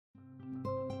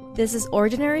This is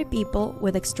Ordinary People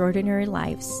with Extraordinary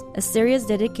Lives, a series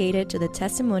dedicated to the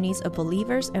testimonies of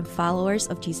believers and followers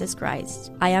of Jesus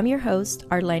Christ. I am your host,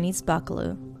 Arlenis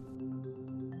Bakalu.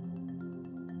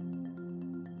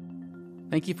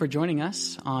 Thank you for joining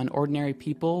us on Ordinary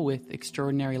People with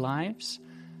Extraordinary Lives.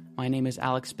 My name is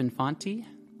Alex Benfanti.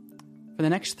 For the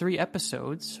next 3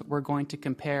 episodes, we're going to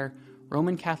compare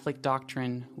Roman Catholic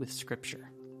doctrine with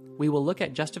Scripture. We will look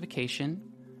at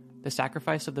justification, the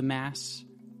sacrifice of the Mass,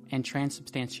 and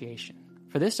transubstantiation.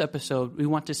 For this episode, we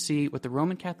want to see what the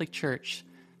Roman Catholic Church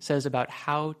says about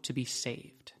how to be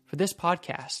saved. For this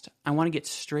podcast, I want to get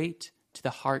straight to the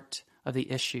heart of the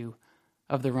issue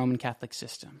of the Roman Catholic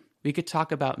system. We could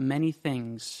talk about many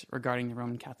things regarding the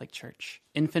Roman Catholic Church: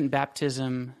 infant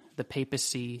baptism, the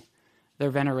papacy,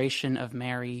 their veneration of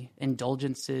Mary,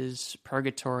 indulgences,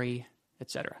 purgatory,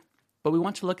 etc. But we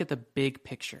want to look at the big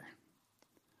picture.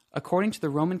 According to the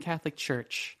Roman Catholic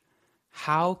Church,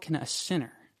 how can a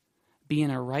sinner be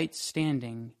in a right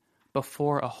standing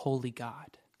before a holy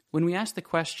God? When we ask the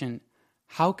question,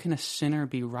 how can a sinner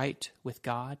be right with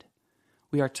God?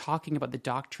 We are talking about the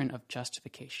doctrine of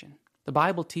justification. The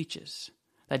Bible teaches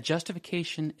that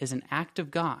justification is an act of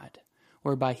God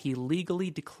whereby he legally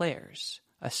declares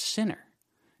a sinner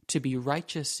to be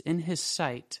righteous in his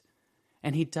sight,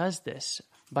 and he does this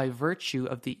by virtue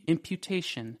of the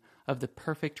imputation of the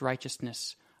perfect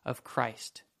righteousness of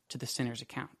Christ to the sinner's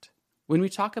account. When we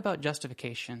talk about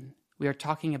justification, we are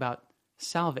talking about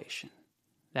salvation.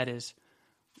 That is,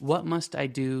 what must I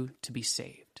do to be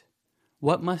saved?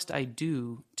 What must I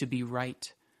do to be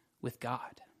right with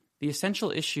God? The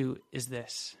essential issue is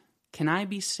this: can I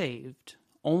be saved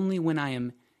only when I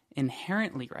am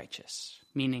inherently righteous,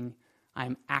 meaning I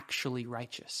am actually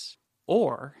righteous?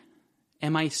 Or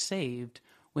am I saved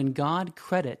when God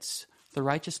credits the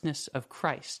righteousness of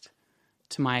Christ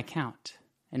to my account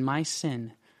and my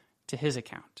sin to his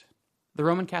account? The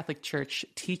Roman Catholic Church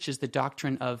teaches the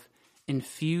doctrine of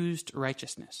infused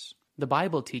righteousness. The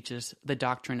Bible teaches the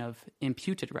doctrine of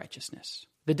imputed righteousness.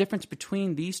 The difference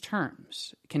between these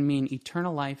terms can mean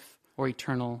eternal life or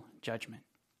eternal judgment.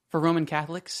 For Roman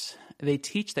Catholics, they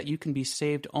teach that you can be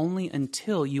saved only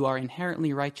until you are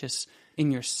inherently righteous in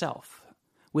yourself,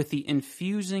 with the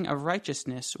infusing of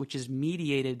righteousness which is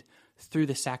mediated through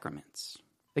the sacraments.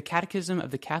 The Catechism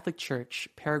of the Catholic Church,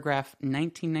 paragraph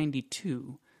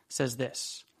 1992, says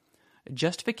this: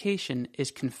 justification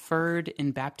is conferred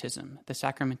in baptism, the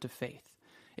sacrament of faith.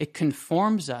 It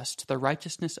conforms us to the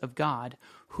righteousness of God,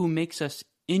 who makes us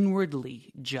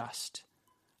inwardly just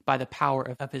by the power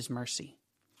of his mercy.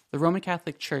 The Roman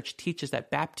Catholic Church teaches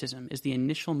that baptism is the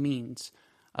initial means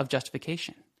of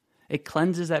justification. It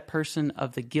cleanses that person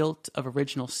of the guilt of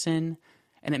original sin,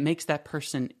 and it makes that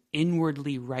person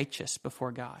inwardly righteous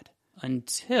before God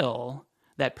until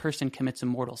that person commits a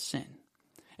mortal sin,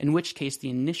 in which case the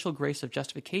initial grace of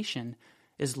justification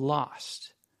is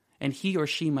lost, and he or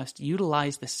she must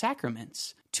utilize the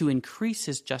sacraments to increase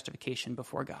his justification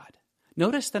before God.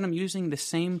 Notice that I'm using the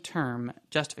same term,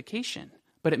 justification,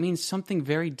 but it means something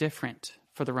very different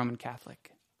for the Roman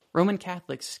Catholic. Roman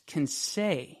Catholics can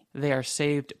say they are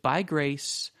saved by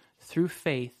grace through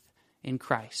faith in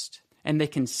Christ, and they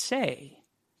can say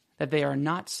that they are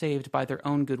not saved by their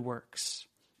own good works,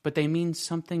 but they mean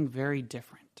something very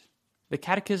different. The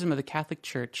Catechism of the Catholic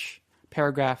Church,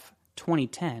 paragraph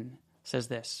 2010, says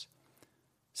this: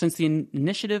 since the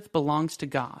initiative belongs to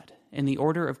God in the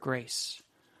order of grace,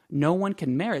 no one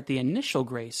can merit the initial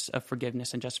grace of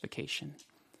forgiveness and justification.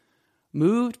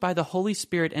 Moved by the Holy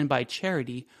Spirit and by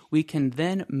charity, we can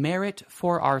then merit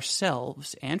for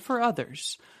ourselves and for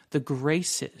others the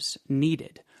graces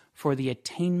needed for the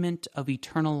attainment of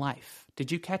eternal life.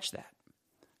 Did you catch that?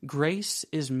 Grace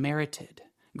is merited.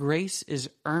 Grace is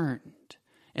earned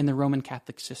in the Roman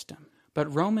Catholic system.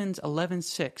 But Romans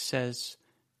 11:6 says,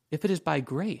 if it is by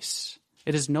grace,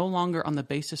 it is no longer on the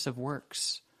basis of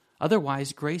works.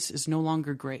 Otherwise, grace is no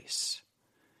longer grace.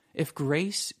 If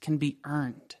grace can be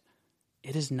earned,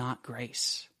 it is not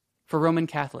grace. For Roman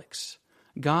Catholics,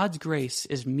 God's grace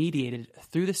is mediated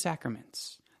through the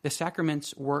sacraments. The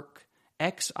sacraments work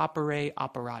ex opere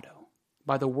operato,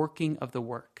 by the working of the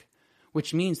work,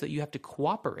 which means that you have to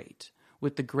cooperate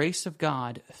with the grace of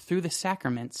God through the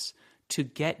sacraments to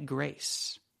get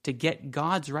grace, to get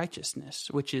God's righteousness,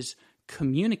 which is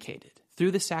communicated through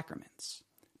the sacraments,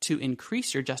 to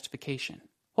increase your justification.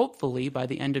 Hopefully, by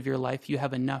the end of your life, you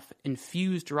have enough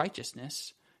infused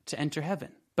righteousness to enter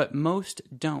heaven. But most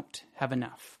don't have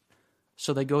enough,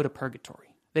 so they go to purgatory.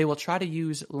 They will try to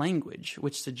use language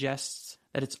which suggests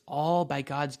that it's all by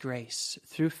God's grace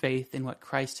through faith in what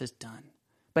Christ has done.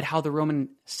 But how the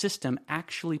Roman system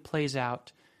actually plays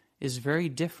out is very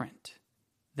different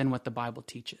than what the Bible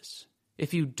teaches.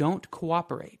 If you don't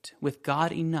cooperate with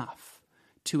God enough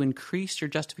to increase your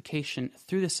justification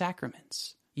through the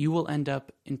sacraments, you will end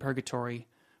up in purgatory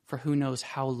for who knows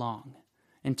how long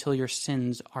until your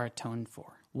sins are atoned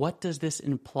for. What does this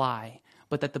imply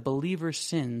but that the believer's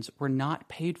sins were not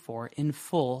paid for in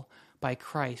full by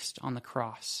Christ on the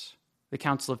cross? The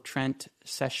Council of Trent,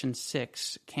 Session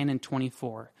 6, Canon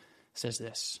 24, says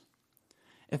this: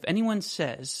 "If anyone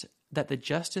says that the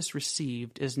justice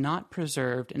received is not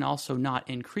preserved and also not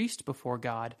increased before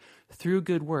God through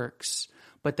good works,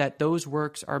 but that those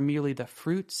works are merely the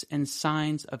fruits and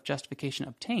signs of justification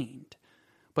obtained,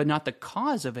 but not the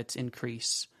cause of its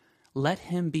increase, let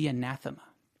him be anathema."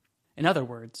 In other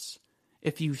words,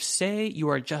 if you say you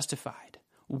are justified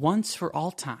once for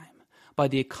all time by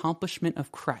the accomplishment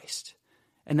of Christ,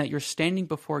 and that your standing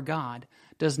before God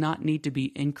does not need to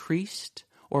be increased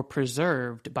or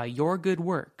preserved by your good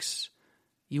works,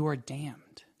 you are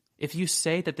damned. If you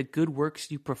say that the good works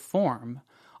you perform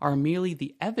are merely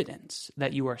the evidence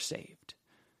that you are saved,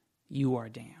 you are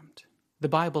damned. The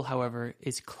Bible, however,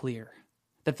 is clear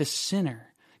that the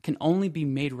sinner can only be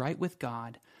made right with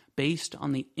God based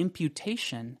on the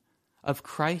imputation of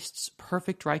Christ's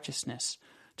perfect righteousness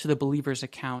to the believer's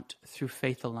account through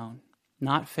faith alone,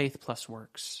 not faith plus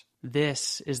works.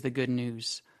 This is the good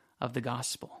news of the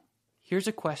gospel. Here's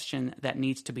a question that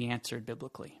needs to be answered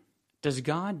biblically. Does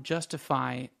God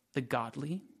justify the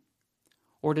godly,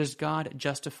 or does God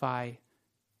justify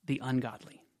the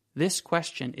ungodly? This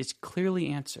question is clearly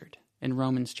answered in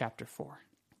Romans chapter 4.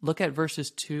 Look at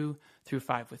verses 2 through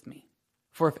 5 with me.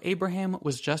 "For if Abraham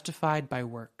was justified by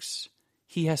works,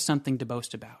 he has something to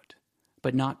boast about,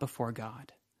 but not before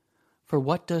God. For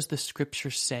what does the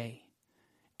Scripture say?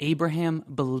 Abraham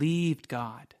believed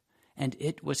God, and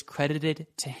it was credited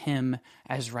to him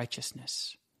as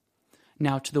righteousness.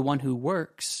 Now to the one who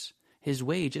works, his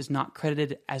wage is not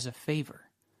credited as a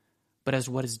favor, but as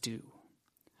what is due.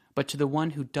 But to the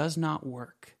one who does not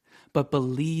work, but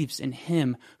believes in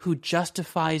him who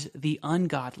justifies the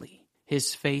ungodly,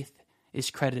 his faith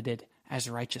is credited as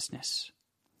righteousness."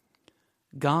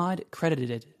 God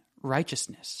credited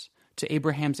righteousness to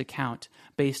Abraham's account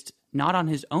based not on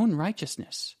his own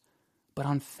righteousness, but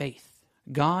on faith.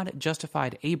 God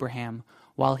justified Abraham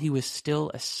while he was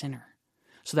still a sinner,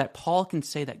 so that Paul can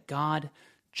say that God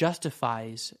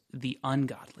justifies the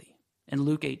ungodly. In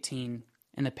Luke 18,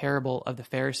 in the parable of the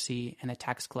Pharisee and the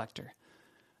tax collector,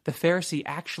 the Pharisee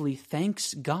actually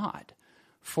thanks God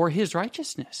for his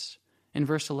righteousness. In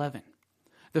verse 11,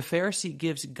 the Pharisee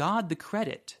gives God the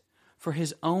credit for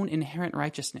his own inherent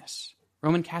righteousness.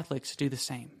 Roman Catholics do the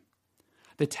same.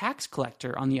 The tax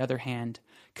collector, on the other hand,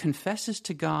 confesses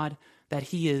to God that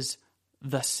he is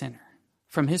the sinner.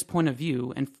 From his point of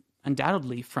view, and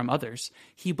undoubtedly from others,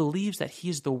 he believes that he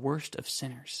is the worst of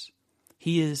sinners.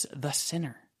 He is the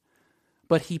sinner.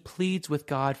 But he pleads with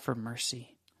God for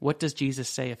mercy. What does Jesus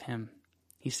say of him?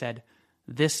 He said,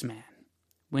 "This man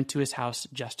went to his house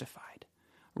justified,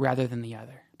 rather than the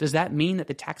other." Does that mean that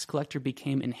the tax collector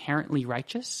became inherently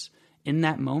righteous in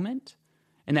that moment,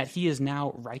 and that he is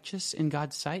now righteous in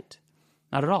God's sight?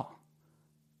 Not at all.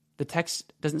 The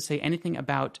text doesn't say anything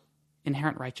about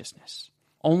inherent righteousness,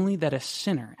 only that a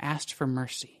sinner asked for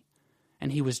mercy,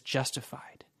 and he was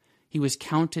justified. He was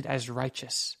counted as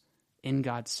righteous in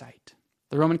God's sight.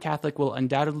 The Roman Catholic will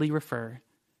undoubtedly refer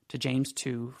to James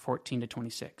 2,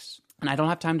 14-26. And I don't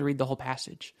have time to read the whole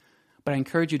passage, but I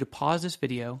encourage you to pause this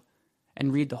video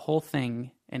and read the whole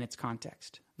thing in its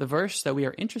context. The verse that we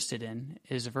are interested in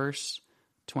is verse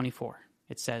 24.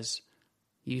 It says,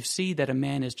 "You see that a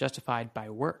man is justified by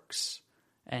works,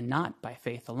 and not by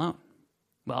faith alone."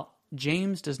 Well,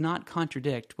 James does not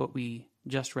contradict what we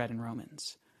just read in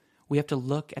Romans. We have to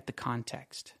look at the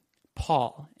context.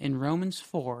 Paul, in Romans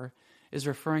 4, is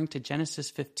referring to Genesis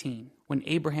 15, when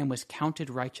Abraham was counted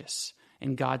righteous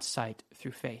in God's sight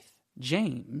through faith.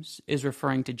 James is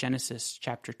referring to Genesis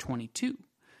chapter 22,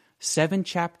 7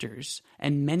 chapters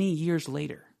and many years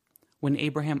later, when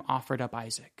Abraham offered up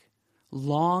Isaac,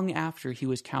 long after he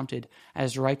was counted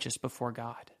as righteous before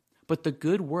God. But the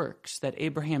good works that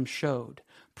Abraham showed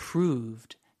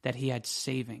proved that he had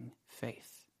saving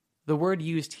faith. The word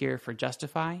used here for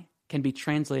justify can be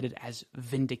translated as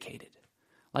vindicated,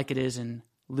 like it is in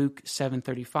Luke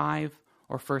 7:35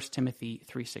 or 1 Timothy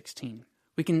 3:16.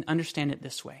 We can understand it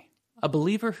this way. A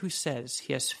believer who says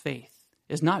he has faith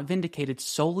is not vindicated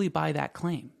solely by that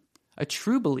claim. A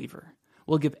true believer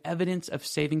will give evidence of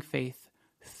saving faith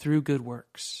through good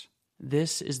works.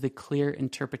 This is the clear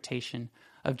interpretation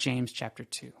of James chapter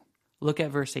 2. Look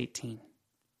at verse 18.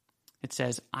 It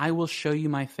says, "I will show you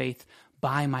my faith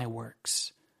by my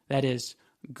works. That is,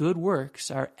 good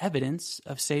works are evidence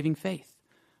of saving faith.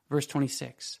 Verse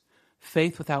 26,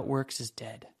 faith without works is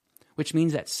dead, which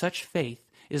means that such faith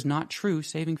is not true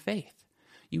saving faith.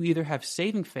 You either have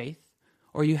saving faith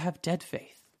or you have dead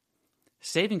faith.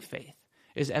 Saving faith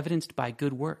is evidenced by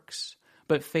good works,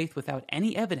 but faith without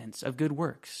any evidence of good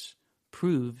works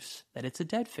proves that it's a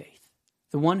dead faith.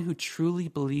 The one who truly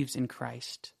believes in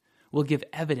Christ will give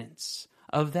evidence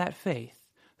of that faith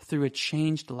through a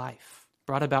changed life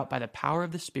brought about by the power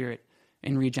of the Spirit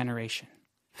in regeneration.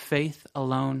 Faith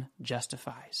alone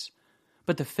justifies,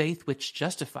 but the faith which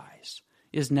justifies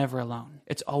is never alone.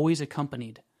 It's always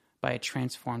accompanied by a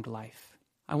transformed life.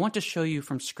 I want to show you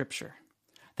from Scripture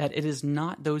that it is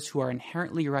not those who are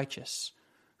inherently righteous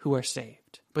who are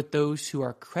saved, but those who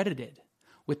are credited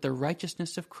with the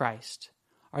righteousness of Christ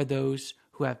are those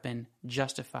who have been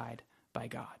justified by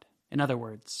God. In other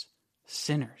words,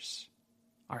 sinners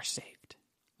are saved.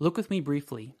 Look with me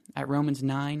briefly at Romans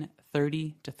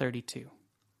 9:30-32.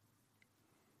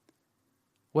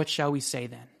 What shall we say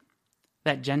then?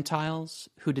 That Gentiles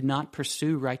who did not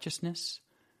pursue righteousness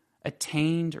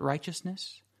attained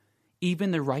righteousness, even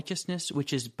the righteousness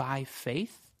which is by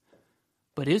faith?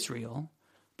 But Israel,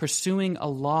 pursuing a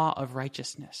law of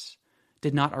righteousness,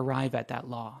 did not arrive at that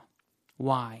law.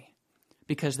 Why?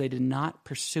 Because they did not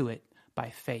pursue it by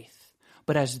faith,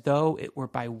 but as though it were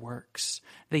by works.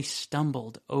 They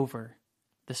stumbled over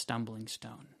the stumbling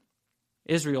stone.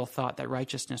 Israel thought that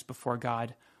righteousness before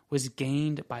God was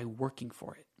gained by working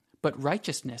for it. But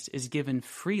righteousness is given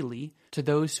freely to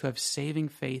those who have saving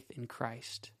faith in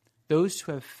Christ. Those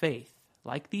who have faith,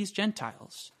 like these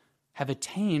Gentiles, have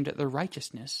attained the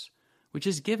righteousness which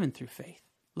is given through faith.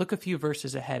 Look a few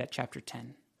verses ahead at chapter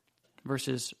 10,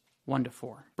 verses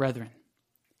 1-4. Brethren,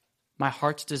 my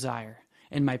heart's desire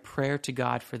and my prayer to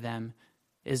God for them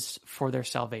is for their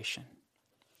salvation.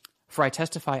 For I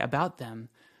testify about them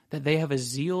that they have a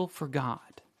zeal for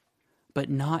God, but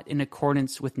not in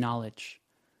accordance with knowledge.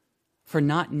 For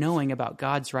not knowing about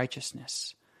God's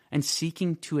righteousness and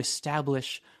seeking to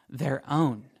establish their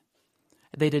own,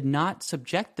 they did not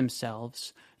subject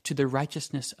themselves to the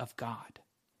righteousness of God.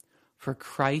 For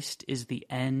Christ is the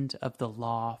end of the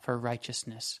law for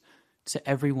righteousness to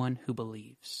everyone who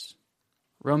believes.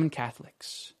 Roman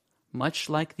Catholics, much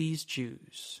like these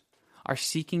Jews, are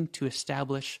seeking to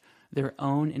establish their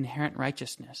own inherent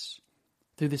righteousness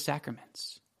through the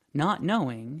sacraments, not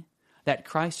knowing that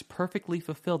Christ perfectly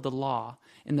fulfilled the law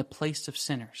in the place of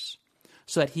sinners,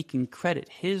 so that he can credit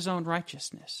his own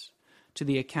righteousness to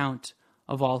the account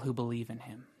of all who believe in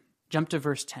him. Jump to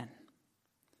verse 10.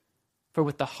 For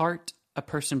with the heart a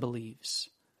person believes,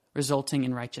 resulting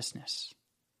in righteousness,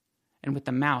 and with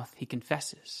the mouth he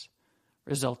confesses,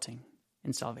 resulting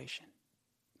in salvation.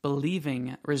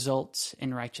 Believing results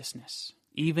in righteousness,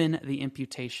 even the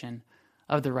imputation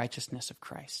of the righteousness of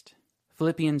Christ.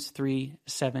 Philippians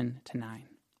 3:7-9.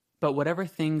 But whatever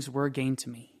things were gained to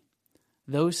me,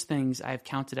 those things I have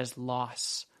counted as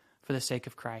loss for the sake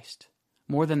of Christ.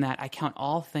 More than that, I count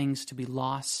all things to be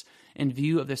loss in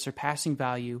view of the surpassing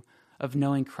value of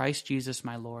knowing Christ Jesus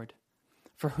my Lord,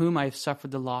 for whom I have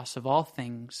suffered the loss of all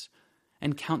things,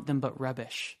 and count them but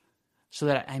rubbish, so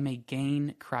that I may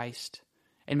gain Christ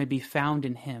and may be found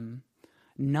in him,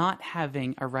 not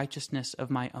having a righteousness of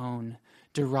my own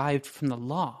derived from the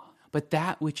law, but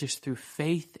that which is through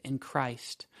faith in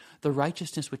Christ, the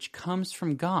righteousness which comes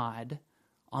from God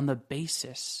on the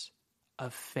basis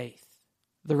of faith.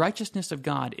 The righteousness of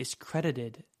God is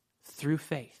credited through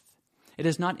faith. It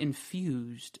is not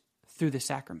infused through the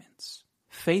sacraments.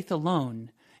 Faith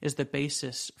alone is the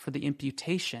basis for the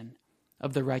imputation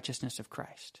of the righteousness of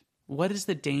Christ. What is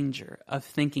the danger of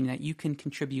thinking that you can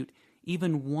contribute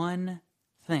even one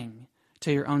thing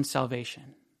to your own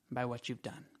salvation by what you've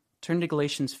done? Turn to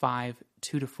Galatians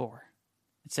 5:2-4.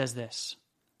 It says this,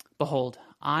 Behold,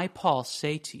 I, Paul,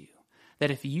 say to you that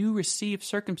if you receive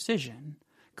circumcision,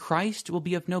 Christ will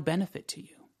be of no benefit to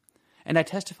you. And I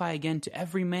testify again to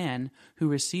every man who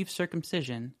receives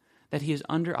circumcision that he is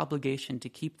under obligation to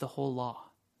keep the whole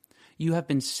law. You have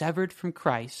been severed from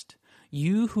Christ,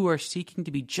 you who are seeking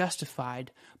to be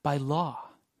justified by law.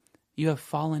 You have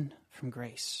fallen from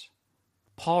grace.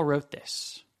 Paul wrote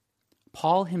this.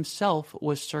 Paul himself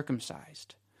was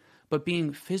circumcised, but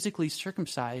being physically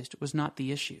circumcised was not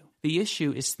the issue. The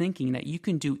issue is thinking that you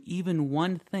can do even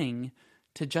one thing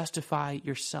to justify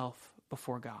yourself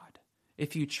before God.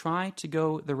 If you try to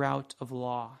go the route of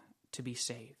law to be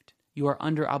saved, you are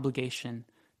under obligation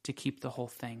to keep the whole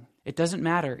thing. It doesn't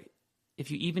matter if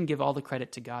you even give all the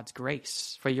credit to God's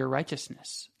grace for your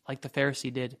righteousness, like the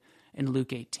Pharisee did in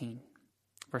Luke 18,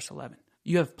 verse 11.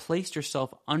 You have placed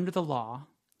yourself under the law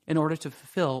in order to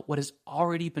fulfill what has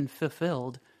already been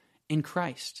fulfilled in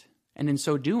Christ. And in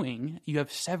so doing, you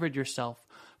have severed yourself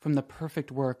from the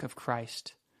perfect work of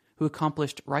Christ, who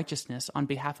accomplished righteousness on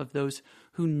behalf of those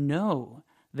who know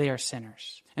they are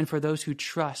sinners, and for those who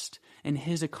trust in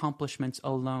his accomplishments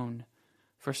alone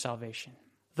for salvation.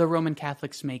 The Roman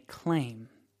Catholics may claim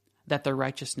that their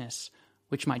righteousness,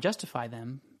 which might justify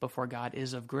them before God,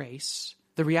 is of grace.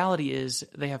 The reality is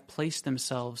they have placed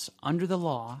themselves under the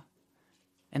law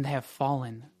and they have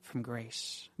fallen from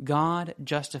grace. God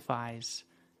justifies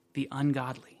the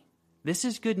ungodly. This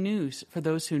is good news for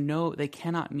those who know they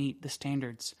cannot meet the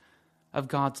standards of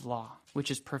God's law, which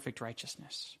is perfect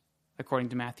righteousness, according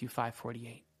to Matthew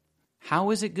 5:48.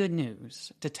 How is it good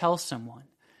news to tell someone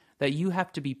that you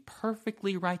have to be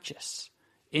perfectly righteous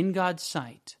in God's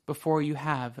sight before you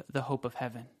have the hope of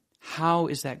heaven? How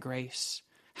is that grace?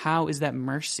 How is that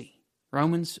mercy?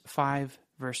 Romans 5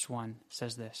 verse 1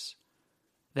 says this: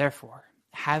 "Therefore,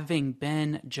 having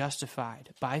been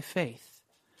justified by faith,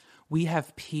 we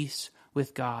have peace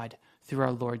with God through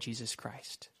our Lord Jesus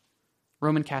Christ."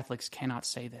 Roman Catholics cannot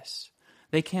say this.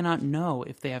 They cannot know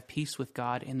if they have peace with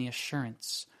God in the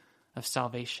assurance of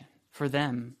salvation. For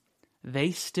them,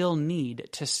 they still need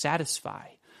to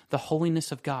satisfy the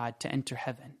holiness of God to enter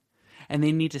heaven, and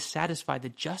they need to satisfy the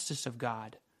justice of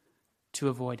God to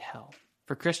avoid hell.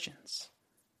 For Christians,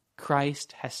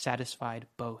 Christ has satisfied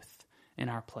both in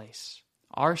our place.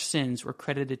 Our sins were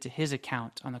credited to his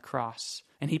account on the cross,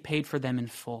 and he paid for them in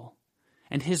full.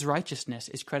 And his righteousness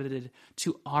is credited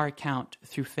to our account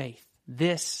through faith.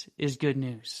 This is good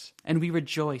news, and we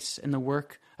rejoice in the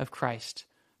work of Christ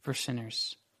for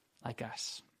sinners like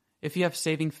us. If you have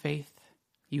saving faith,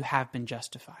 you have been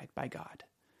justified by God.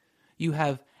 You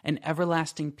have an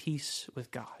everlasting peace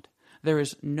with God. There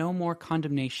is no more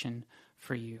condemnation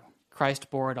for you. Christ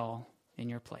bore it all in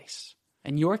your place.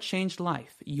 And your changed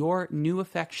life, your new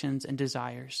affections and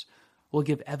desires will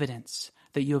give evidence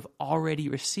that you have already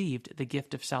received the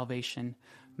gift of salvation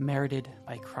merited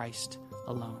by Christ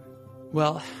alone.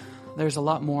 Well, there's a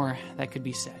lot more that could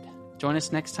be said. Join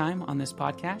us next time on this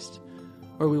podcast,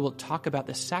 where we will talk about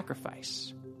the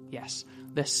sacrifice, yes,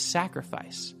 the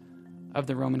sacrifice of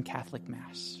the Roman Catholic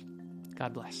Mass.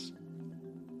 God bless.